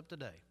woke us up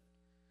today.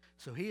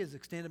 So he has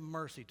extended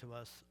mercy to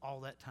us all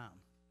that time.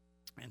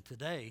 And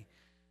today,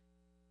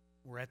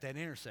 we're at that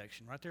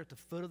intersection, right there at the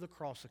foot of the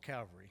cross of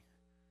Calvary,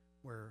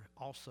 where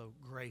also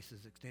grace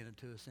is extended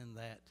to us in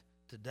that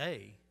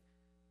today,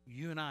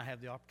 you and I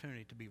have the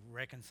opportunity to be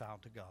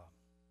reconciled to God.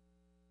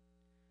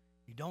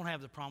 You don't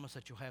have the promise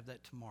that you'll have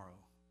that tomorrow,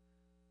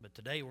 but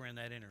today we're in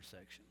that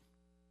intersection.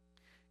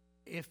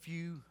 If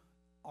you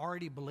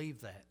already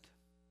believe that,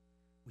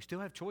 we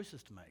still have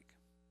choices to make.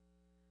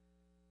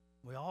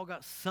 We all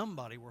got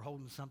somebody we're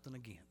holding something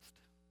against.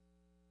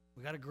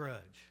 We got a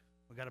grudge.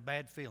 We got a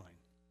bad feeling.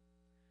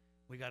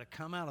 We got to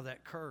come out of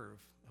that curve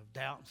of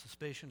doubt and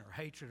suspicion or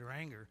hatred or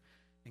anger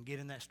and get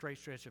in that straight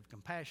stretch of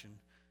compassion,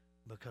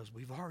 because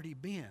we've already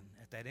been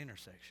at that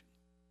intersection.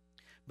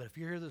 But if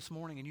you're here this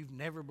morning and you've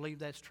never believed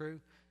that's true,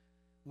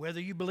 whether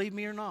you believe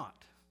me or not,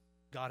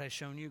 God has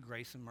shown you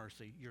grace and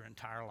mercy your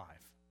entire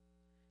life.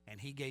 And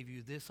he gave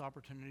you this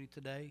opportunity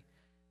today,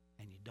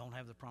 and you don't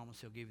have the promise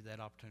he'll give you that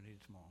opportunity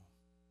tomorrow.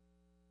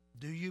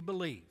 Do you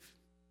believe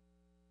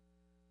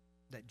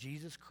that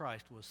Jesus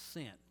Christ was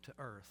sent to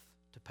earth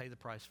to pay the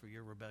price for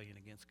your rebellion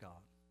against God?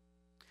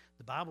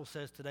 The Bible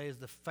says today is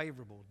the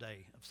favorable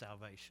day of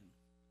salvation.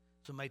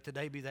 So may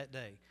today be that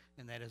day,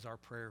 and that is our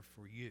prayer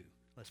for you.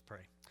 Let's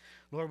pray.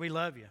 Lord, we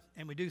love you,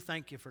 and we do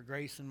thank you for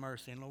grace and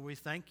mercy. And Lord, we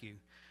thank you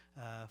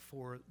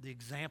for the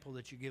example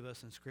that you give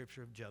us in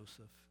Scripture of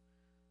Joseph.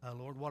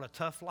 Lord, what a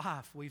tough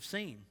life we've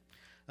seen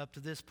up to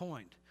this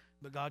point.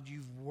 But God,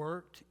 you've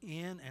worked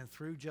in and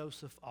through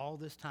Joseph all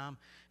this time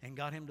and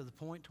got him to the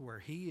point to where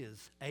he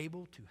is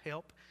able to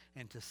help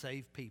and to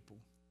save people.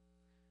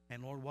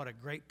 And Lord, what a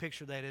great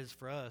picture that is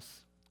for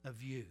us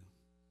of you,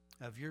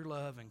 of your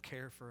love and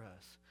care for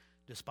us.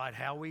 Despite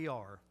how we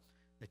are,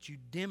 that you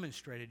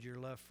demonstrated your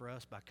love for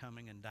us by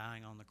coming and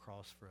dying on the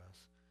cross for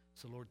us.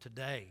 So Lord,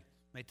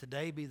 may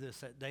today be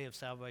this day of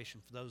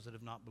salvation for those that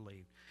have not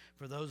believed.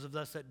 For those of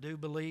us that do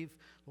believe,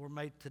 Lord,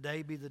 may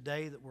today be the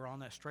day that we're on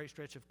that straight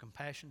stretch of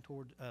compassion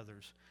toward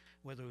others,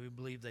 whether we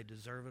believe they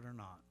deserve it or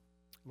not.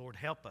 Lord,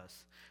 help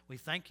us. We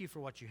thank you for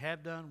what you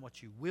have done,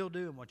 what you will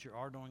do, and what you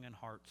are doing in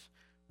hearts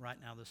right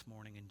now this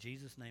morning. In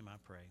Jesus' name I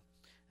pray.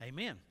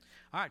 Amen.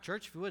 All right,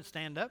 church, if you would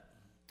stand up.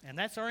 And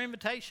that's our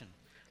invitation.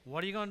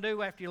 What are you going to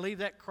do after you leave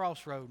that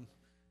crossroad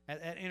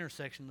at that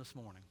intersection this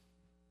morning?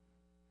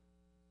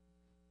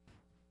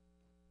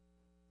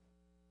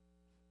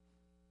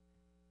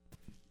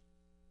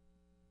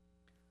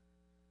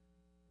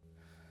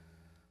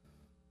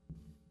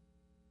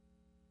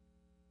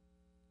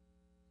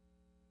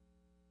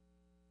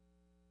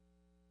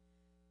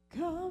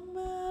 Come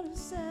out of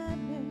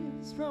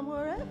sadness from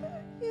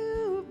wherever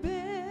you've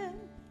been.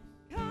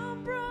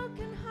 Come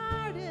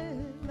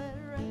broken-hearted, let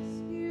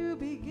rescue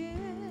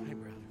begin. Hey,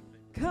 brother.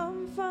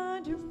 Come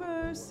find your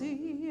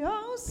mercy,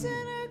 oh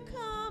sinner,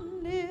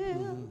 come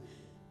kneel.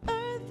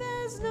 Earth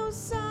has no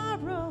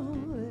sorrow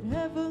that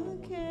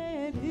heaven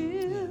can't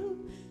heal.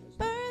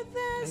 Earth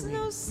has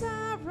no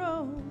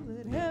sorrow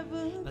that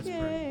heaven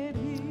can't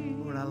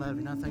heal. Lord, I love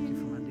you, and I thank you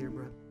for my dear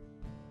brother.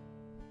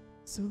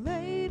 So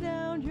lay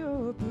down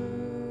your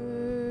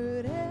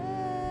burdens,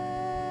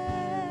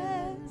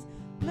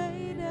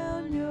 lay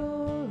down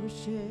your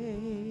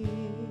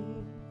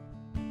shame.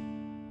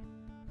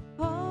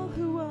 All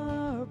who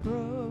are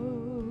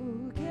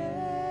broken,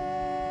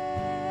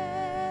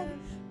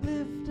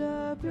 lift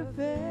up your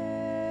face.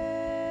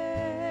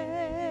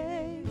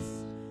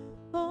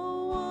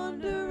 Oh,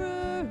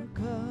 wanderer,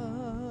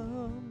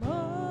 come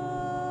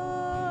home.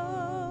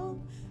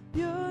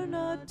 You're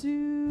not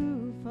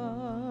too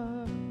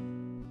far.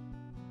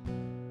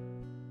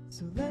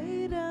 So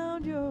lay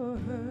down your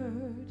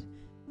hurt,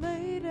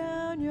 lay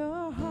down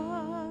your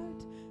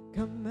heart,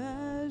 come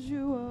as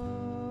you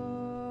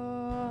are.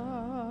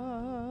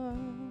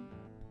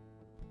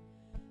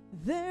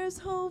 There's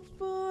hope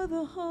for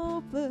the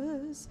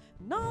hopeless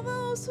and all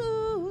those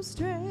who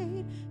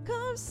strayed.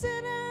 Come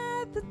sit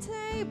at the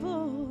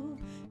table,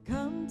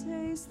 come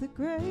taste the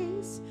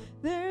grace.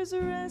 There's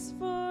a rest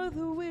for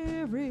the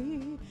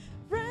weary,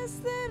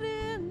 rest that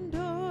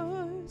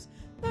endures.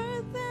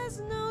 Earth has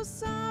no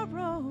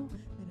sorrow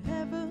that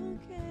heaven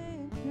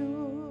can't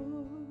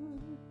cure.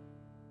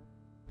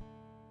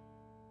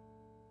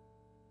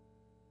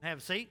 Have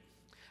a seat.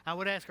 I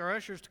would ask our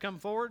ushers to come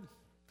forward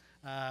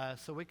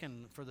so we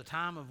can, for the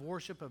time of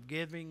worship, of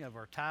giving, of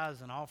our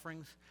tithes and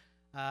offerings.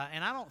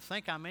 And I don't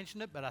think I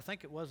mentioned it, but I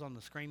think it was on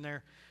the screen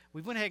there.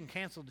 We went ahead and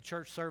canceled the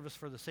church service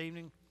for this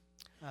evening.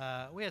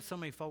 We had so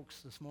many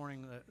folks this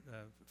morning that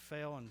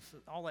fell and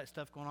all that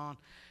stuff going on.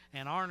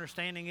 And our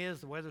understanding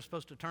is the weather's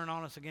supposed to turn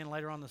on us again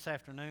later on this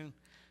afternoon.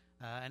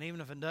 And even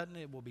if it doesn't,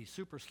 it will be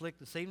super slick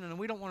this evening. And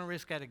we don't want to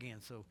risk that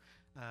again. So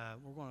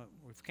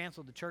we've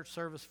canceled the church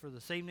service for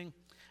this evening.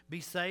 Be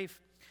safe.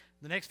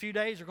 The next few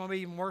days are going to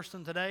be even worse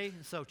than today.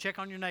 So check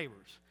on your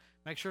neighbors.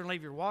 Make sure and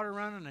leave your water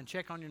running and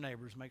check on your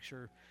neighbors. Make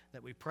sure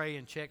that we pray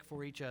and check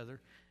for each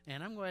other.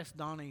 And I'm going to ask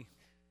Donnie,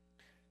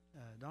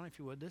 if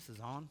you would, this is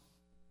on.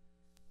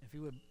 If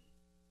you would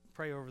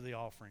pray over the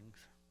offerings.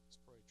 Let's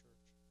pray,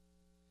 church.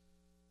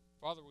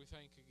 Father, we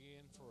thank you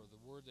again for the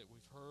word that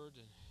we've heard,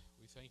 and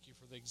we thank you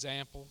for the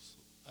examples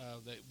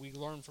that we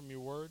learn from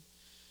your word.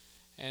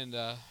 And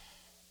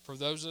for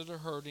those that are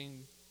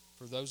hurting,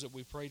 for those that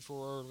we prayed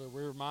for earlier,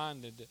 we're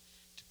reminded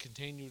to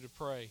continue to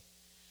pray.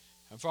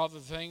 And Father,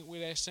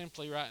 we'd ask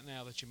simply right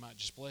now that you might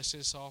just bless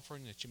this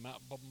offering, that you might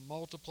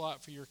multiply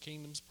it for your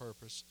kingdom's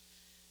purpose.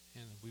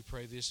 And we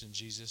pray this in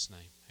Jesus'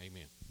 name.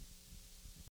 Amen.